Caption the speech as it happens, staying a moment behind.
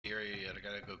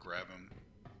gotta go grab him.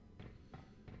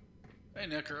 Hey,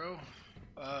 Necro.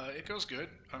 It goes good.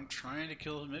 I'm trying to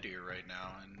kill Midir right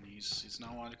now, and he's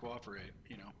not wanting to cooperate,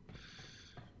 you know.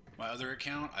 My other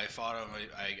account, I fought him,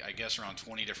 I guess, around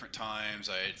 20 different times.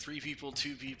 I had 3 people,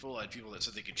 2 people. I had people that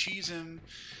said they could cheese him,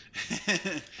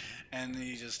 and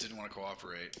he just didn't want to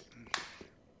cooperate.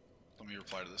 Let me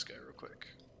reply to this guy real quick.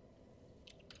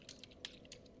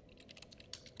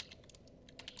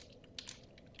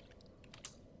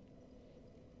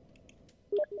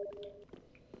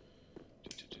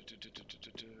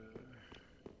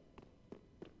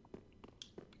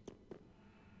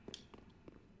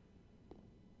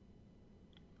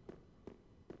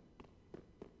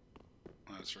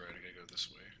 That's right, I gotta go this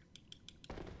way.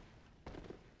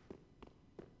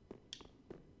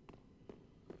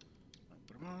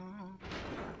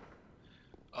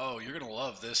 Oh, you're gonna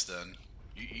love this then.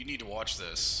 You need to watch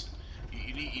this.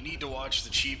 You need to watch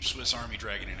the cheap Swiss Army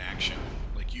Dragon in action.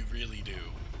 Like, you really do.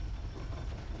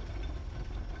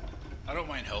 I don't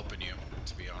mind helping you,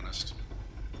 to be honest.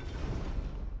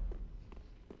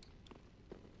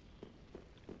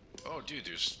 Oh, dude,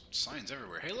 there's signs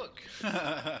everywhere. Hey, look!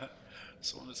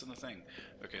 Someone that's in the thing.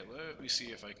 Okay, let me see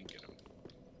if I can get him.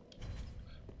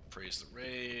 Praise the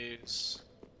raids.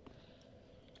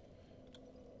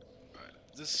 Alright,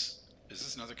 is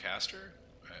this another caster?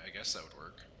 I guess that would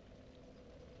work.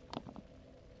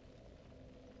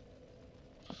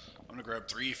 I'm gonna grab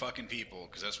 3 fucking people,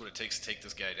 because that's what it takes to take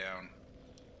this guy down.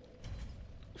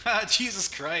 Ha! Jesus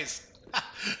Christ!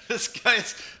 This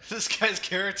guy's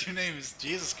character name is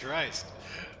Jesus Christ.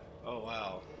 Oh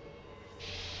wow.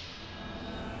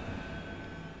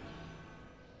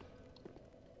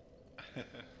 I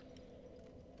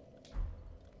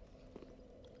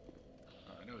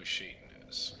know who Shayton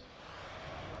is.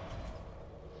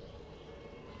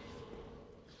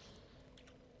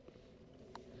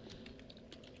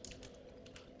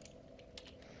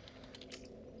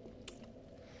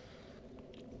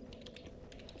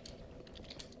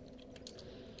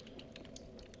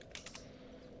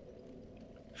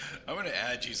 I'm gonna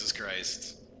add Jesus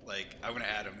Christ. Like, I'm gonna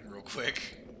add him real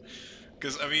quick.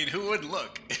 Because, I mean, who wouldn't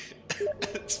look?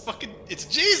 It's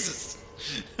Jesus!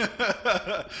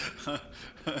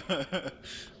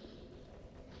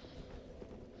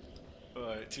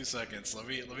 Alright, 2 seconds. Let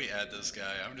me add this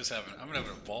guy. I'm gonna have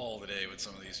a ball today with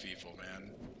some of these people, man.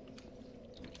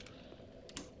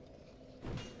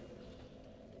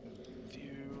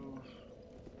 View,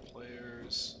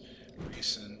 players,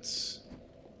 recent.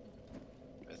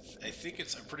 I think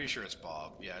I'm pretty sure it's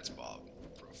Bob. Yeah, it's Bob.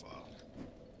 Profile.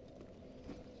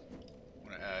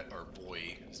 I'm gonna add, or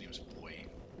Boy. His name's Boy.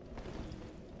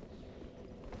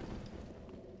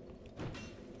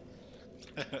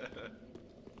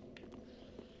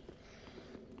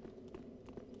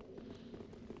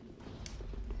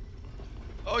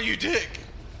 Oh, you dick!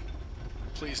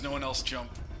 Please, no one else jump.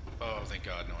 Oh, thank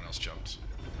God, no one else jumped.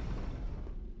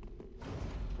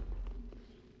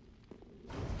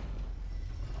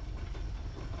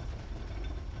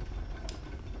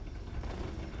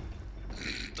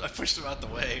 I pushed him out the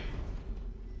way.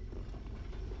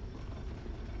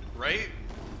 Right?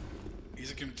 He's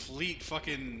a complete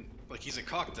fucking... Like, he's a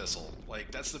cock thistle.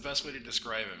 Like, that's the best way to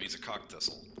describe him. He's a cock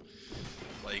thistle.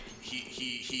 Like,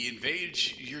 he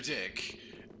invades your dick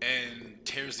and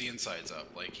tears the insides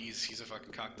up. Like, he's a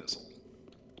fucking cock thistle.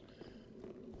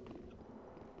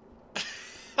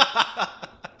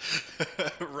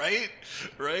 Right?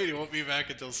 Right? He won't be back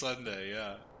until Sunday,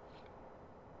 yeah.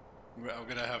 I'm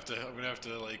gonna have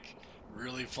to like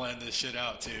really plan this shit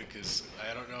out too, because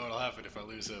I don't know what'll happen if I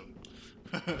lose him.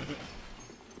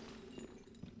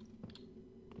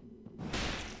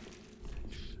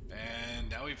 And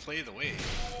now we play the wave.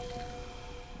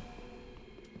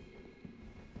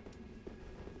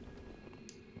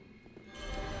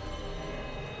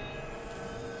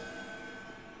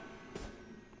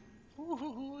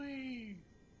 Woo-hoo-hoo-wee.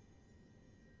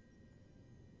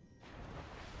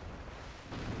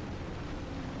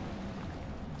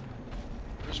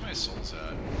 Where's my souls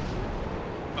at?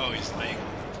 Oh, he's laying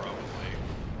on them, probably.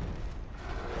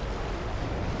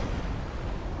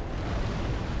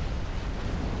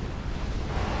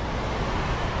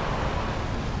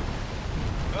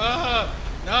 Ah!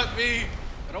 Not me!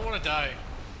 I don't want to die.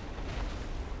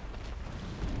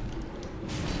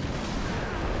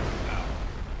 Ow.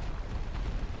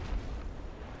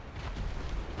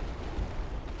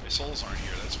 My souls aren't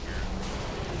here, that's weird.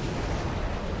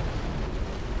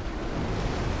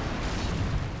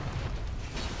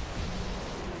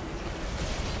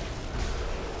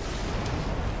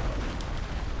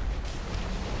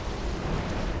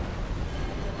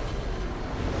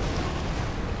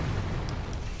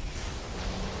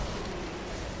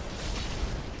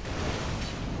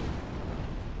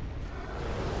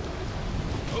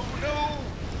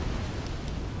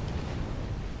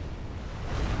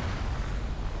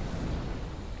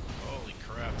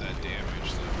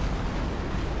 though.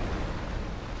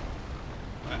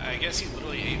 I guess he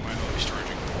literally ate my always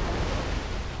charging.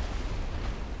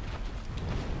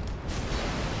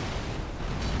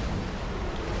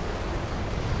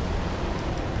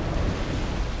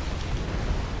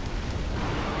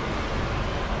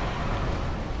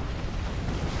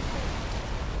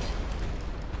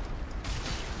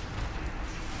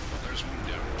 There's one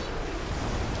down.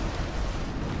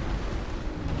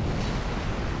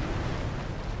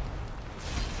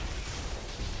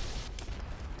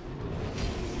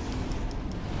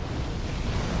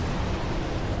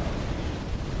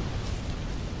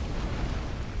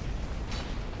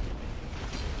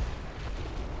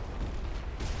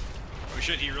 Oh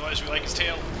shit, he realized we like his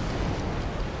tail.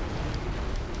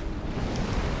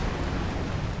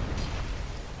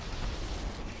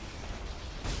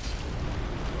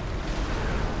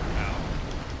 Ow.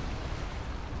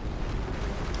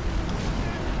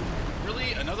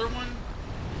 Really? Another one?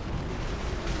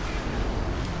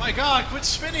 My god, quit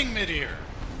spinning mid-air!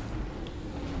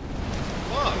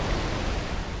 Fuck.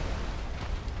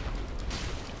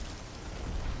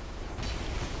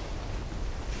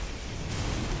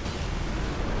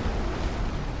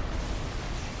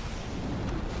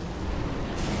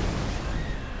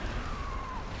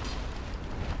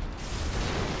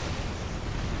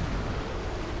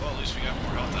 Well, at least we got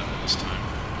more health out of it this time.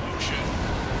 Oh shit.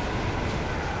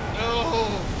 No!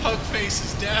 Pugface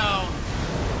is down!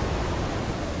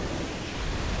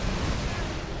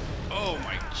 Oh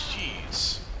my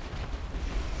jeez.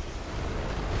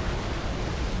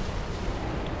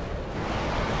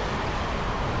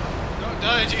 Don't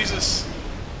die, Jesus!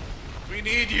 We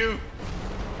need you!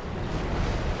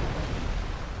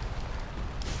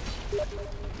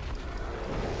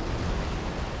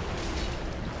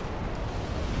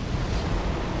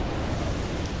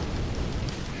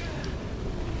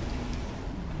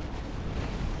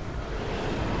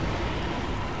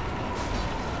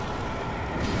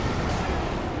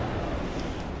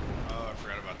 Oh, I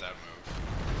forgot about that move.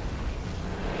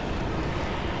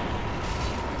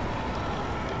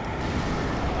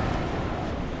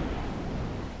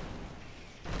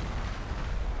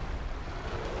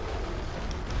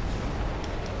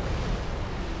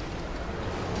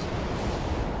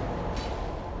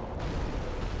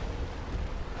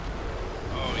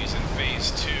 Oh, he's in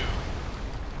phase 2.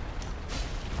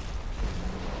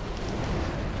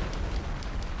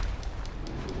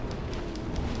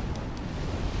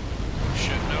 Oh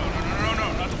shit, no,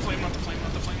 not the flame, not the flame,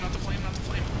 not the flame, not the flame, not the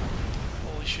flame.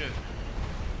 Holy shit.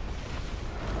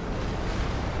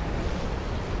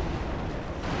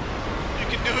 You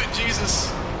can do it,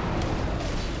 Jesus.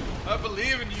 I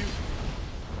believe in you.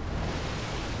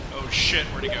 Oh shit,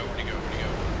 where'd he go, where'd he go, where'd he go?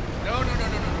 No, no, no,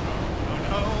 no, no, no, no. Oh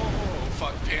no. Oh,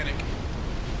 fuck, panic.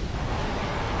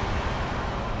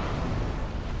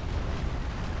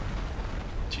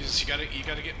 Jesus, you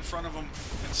gotta get in front of him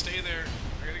and stay there.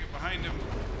 I gotta get behind him.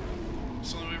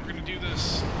 It's the only way we're gonna do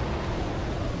this.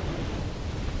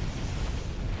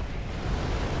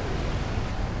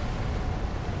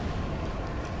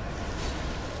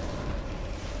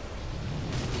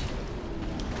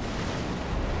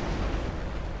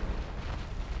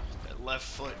 That left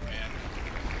foot, man.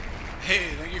 Hey,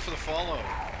 thank you for the follow.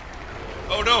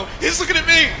 Oh no, he's looking at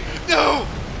me! No!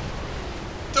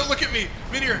 Don't look at me!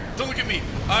 Meteor, don't look at me!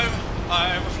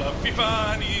 I'm a fluffy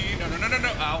bunny. No, no, no, no,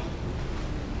 no. Ow.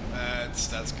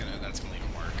 That's gonna leave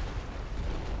a mark.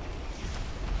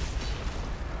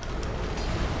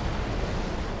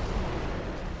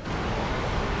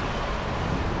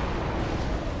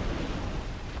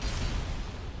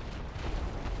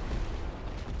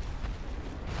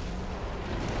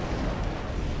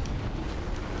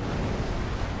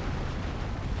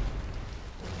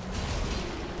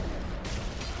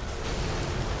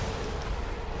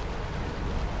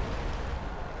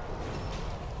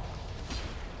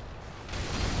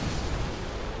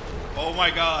 Oh my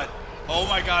god. Oh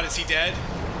my god, is he dead?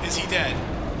 Is he dead?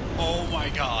 Oh my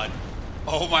god.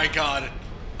 Oh my god.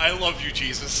 I love you,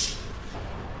 Jesus.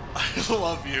 I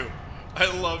love you. I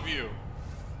love you.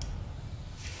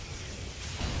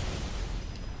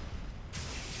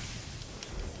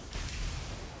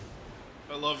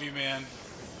 I love you, man.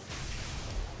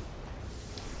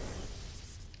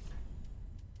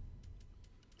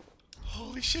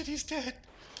 Holy shit, he's dead.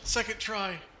 Second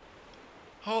try.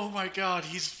 Oh my god,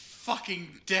 he's fucking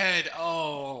dead.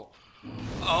 Oh.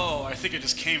 Oh, I think it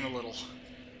just came a little.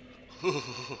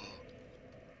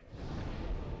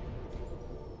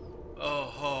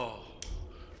 Oh.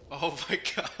 Oh my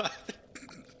god.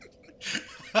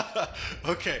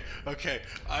 Okay.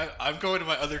 I'm going to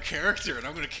my other character and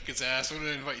I'm gonna kick his ass. I'm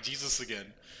gonna invite Jesus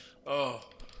again. Oh,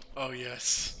 oh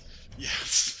yes,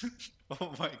 yes.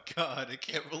 Oh my God, I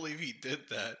can't believe he did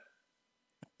that.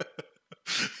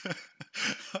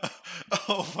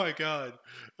 Oh my God.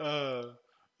 Uh,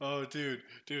 oh, dude.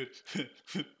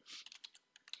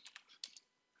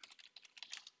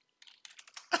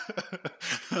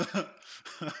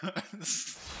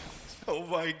 Oh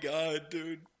my God,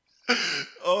 dude.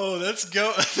 Oh, let's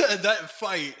go. That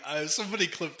fight. Somebody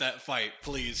clip that fight,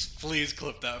 please. Please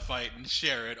clip that fight and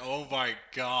share it. Oh my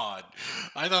God.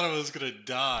 I thought I was gonna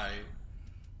die.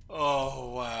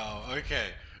 Oh wow. Okay.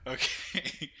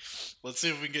 Okay. Let's see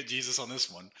if we can get Jesus on this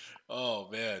one. Oh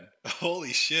man.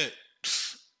 Holy shit.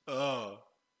 Oh.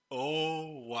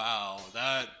 Oh wow.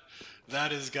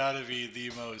 That has got to be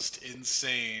the most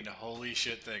insane holy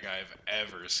shit thing I've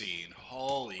ever seen.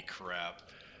 Holy crap.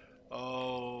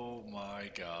 Oh my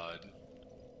god.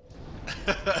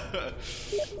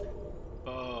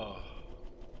 Oh.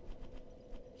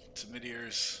 To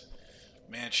Midier's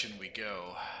mansion we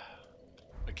go.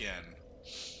 Again.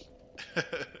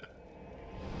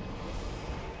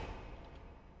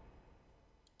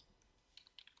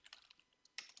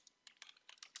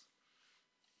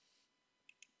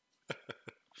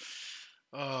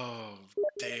 Oh,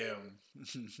 damn.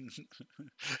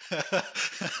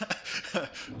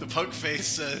 The pug face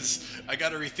says, I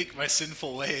gotta rethink my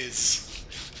sinful ways.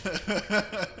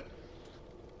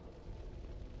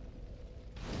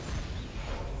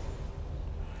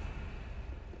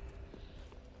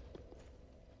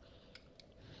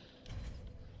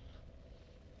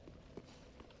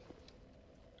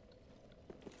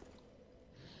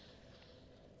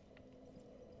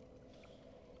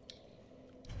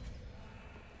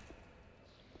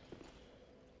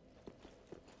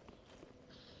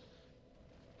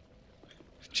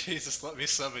 Jesus, let me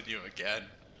summon you again.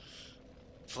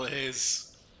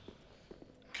 Please.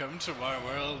 Come to my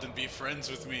world and be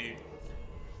friends with me.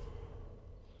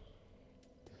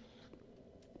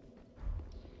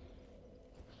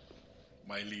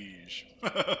 My liege.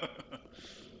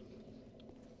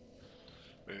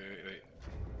 Wait.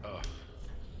 Oh.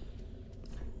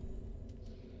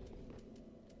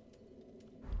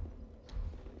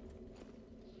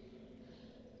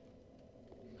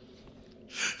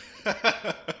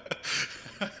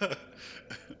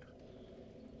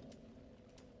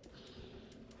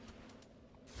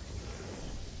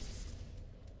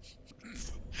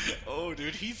 Oh,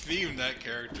 dude, he themed that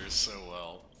character so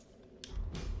well.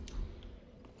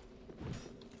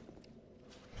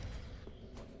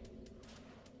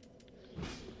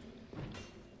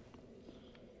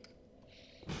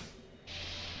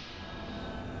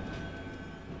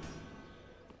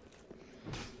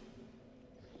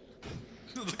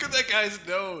 Look at that guy's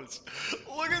nose.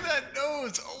 Look at that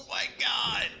nose. Oh my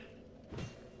god.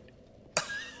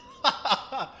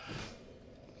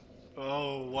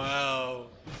 Oh wow.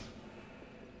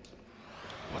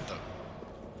 What the?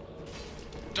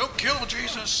 Don't kill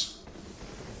Jesus.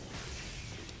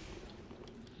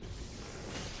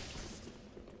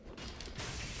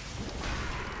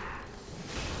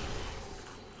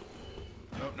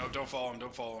 No, don't follow him.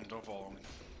 Don't follow him. Don't follow him.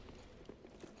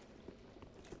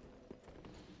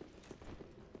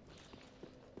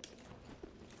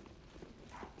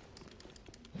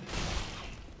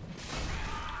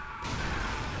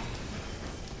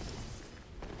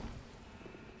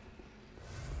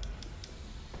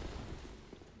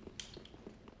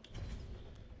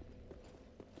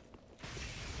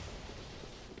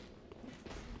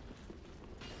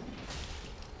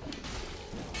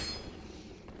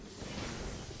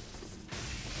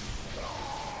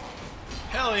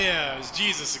 Hell yeah, it was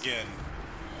Jesus again.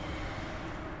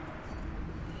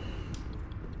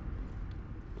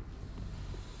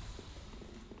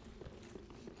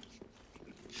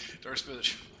 Dark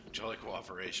Spirit, jolly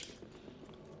cooperation.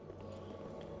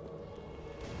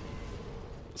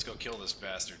 Let's go kill this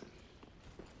bastard.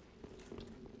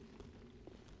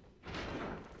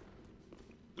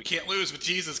 We can't lose with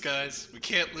Jesus, guys. We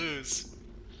can't lose.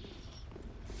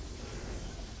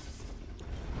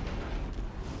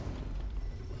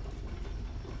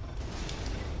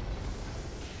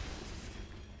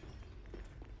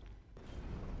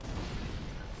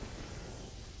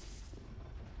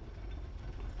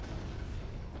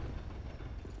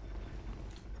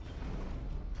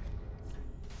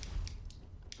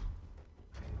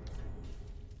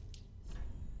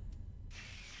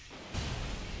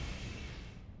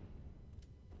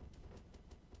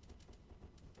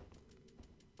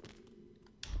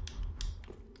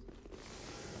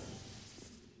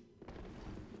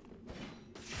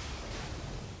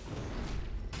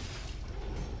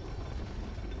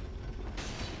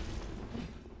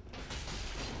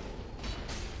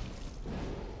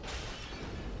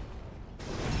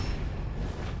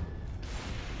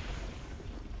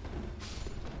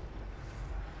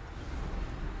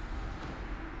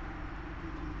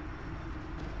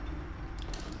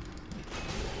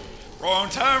 Wrong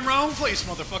time, wrong place,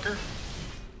 motherfucker.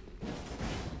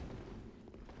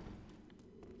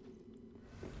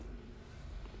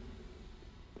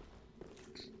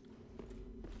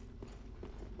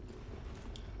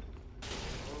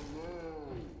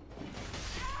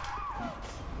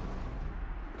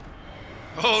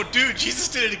 Oh, dude, Jesus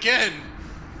did it again.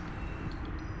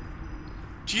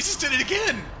 Jesus did it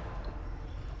again.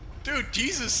 Dude,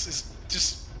 Jesus is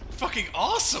just fucking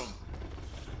awesome.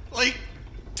 Like,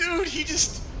 dude, he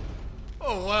just...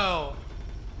 Oh, wow.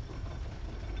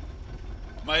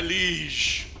 My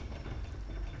liege.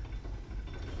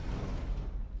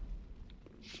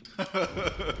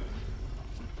 Oh,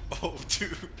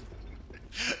 dude.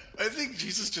 I think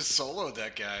Jesus just soloed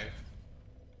that guy.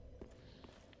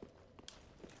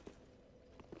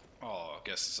 Oh, I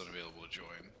guess it's unavailable to join.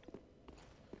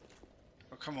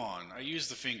 Oh, come on. I used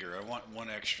the finger. I want one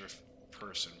extra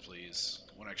person, please.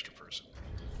 One extra person.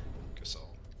 Guess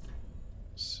I'll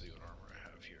see what armor I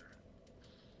have here.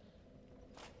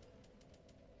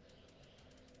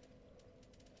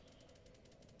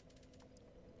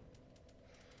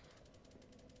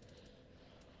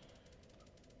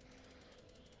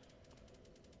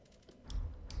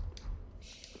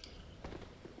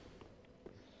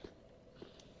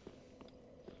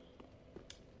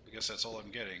 I guess that's all I'm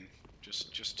getting.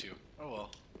 Just two. Oh well.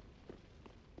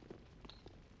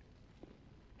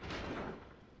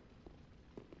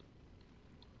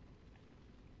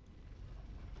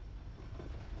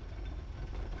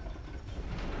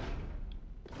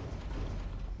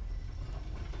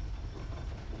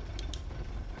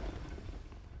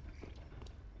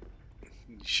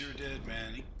 He sure did,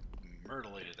 man. He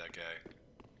murderlated that guy.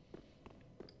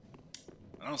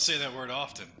 I don't say that word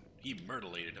often. He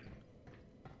murderlated him.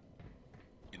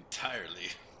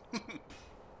 Entirely.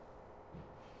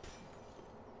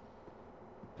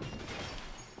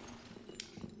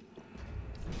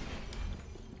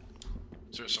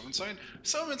 Is there a summon sign?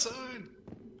 Summon sign!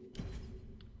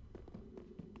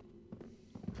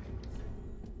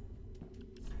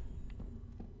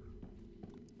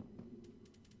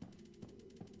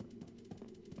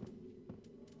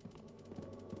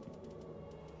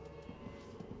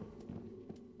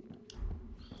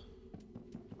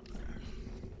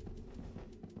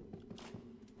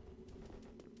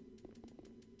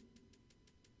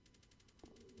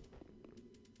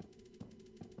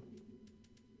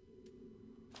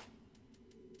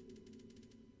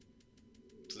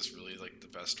 Is this really like the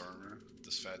best armor?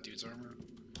 This fat dude's armor?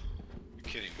 You're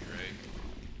kidding me, right?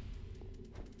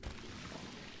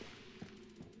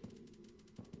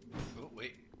 Oh,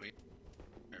 wait.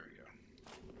 There we go.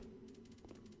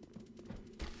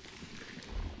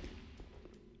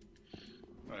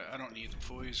 Alright, I don't need the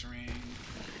poise ring.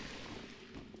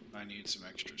 I need some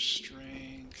extra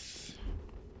strength.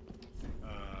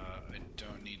 I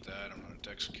don't need that. I'm not a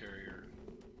dex carrier.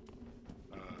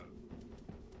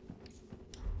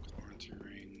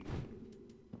 Ring.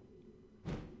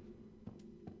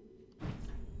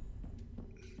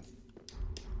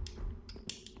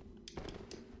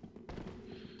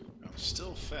 I'm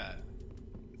still fat.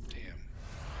 Damn.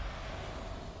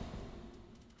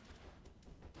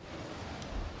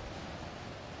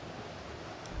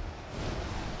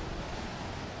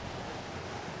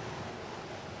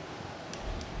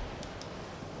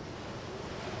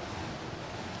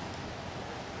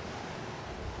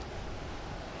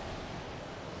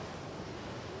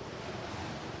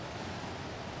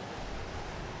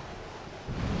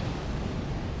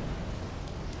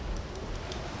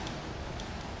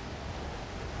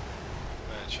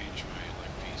 Change my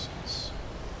leg pieces.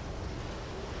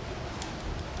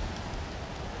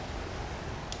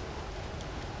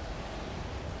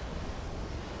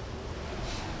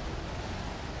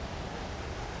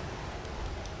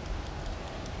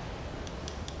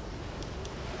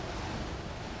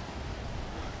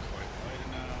 Not quite light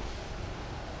enough.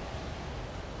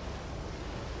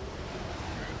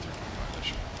 We're at 3.5, that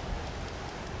should be fine.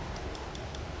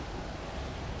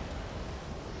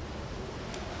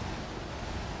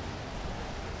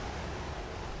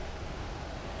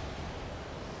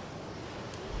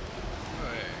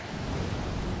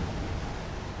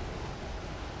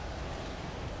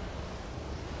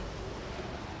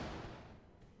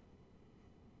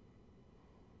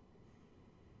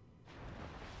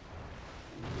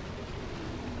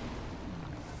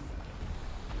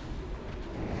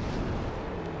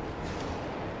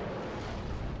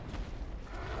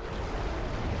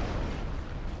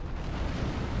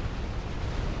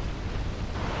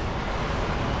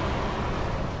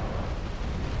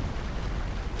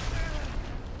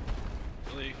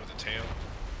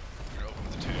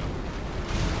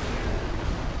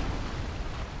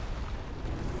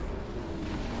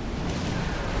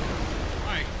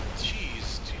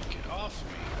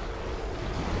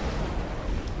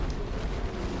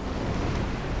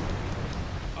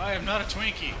 am not a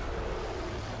Twinkie.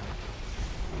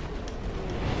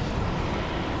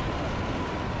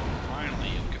 Finally,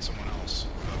 you get someone else.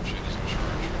 Oh shit, he's in charge.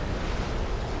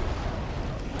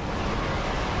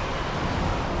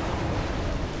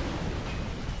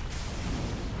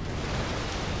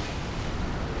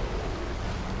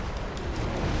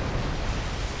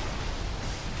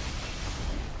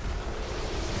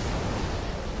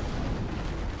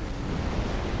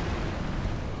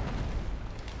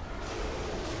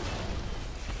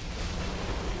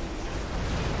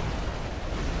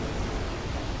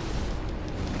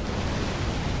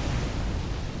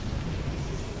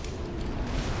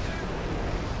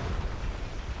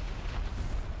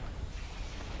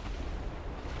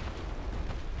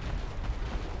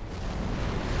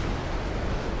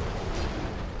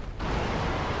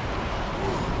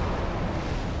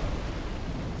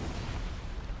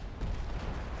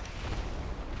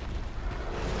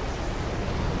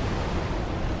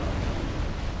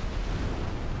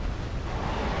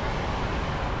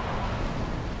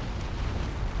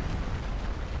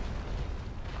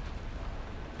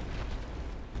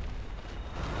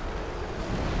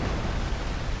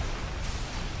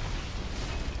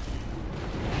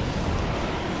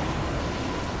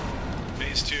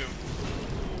 Phase 2.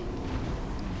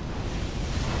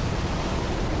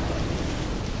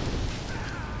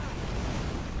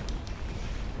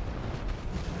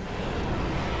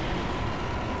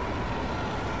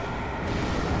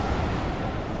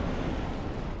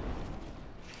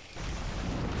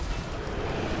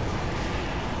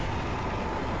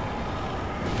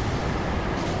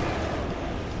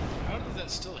 How did that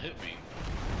still hit me?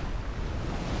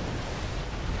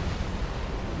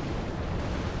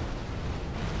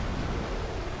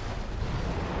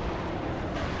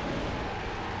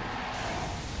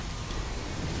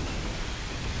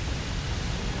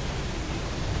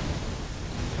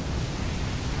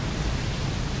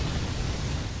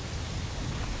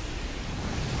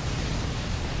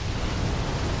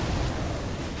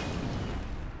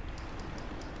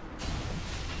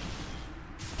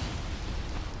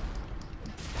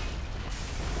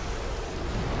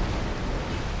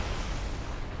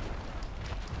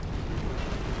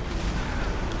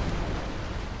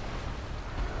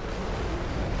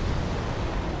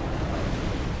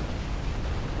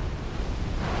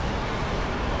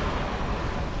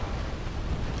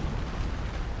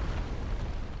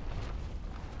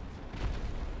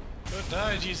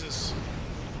 Die, Jesus.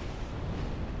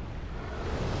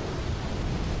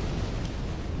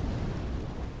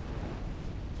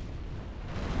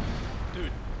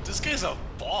 Dude, this guy's a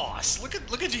boss. Look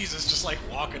at Jesus just like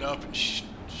walking up and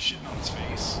shitting on his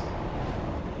face.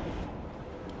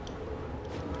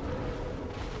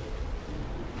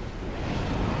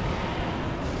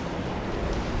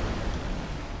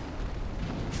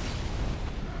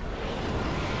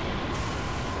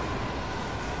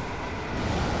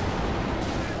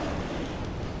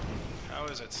 How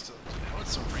is it still?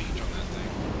 What's the range on that thing?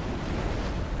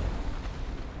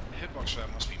 The hitbox for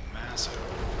that must be massive.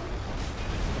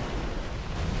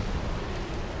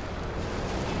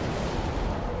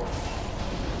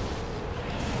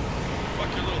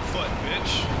 Fuck your little foot,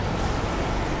 bitch.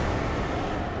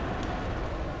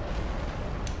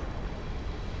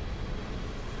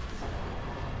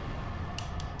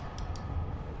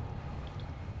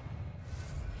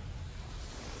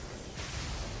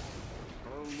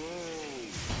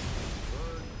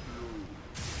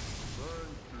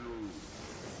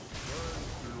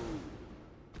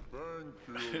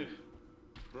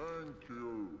 Thank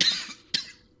you.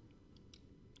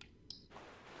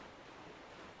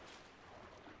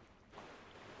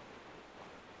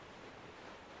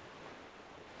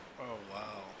 Oh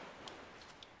wow.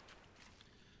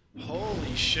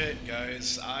 Holy shit,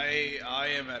 guys. I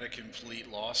am at a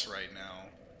complete loss right now.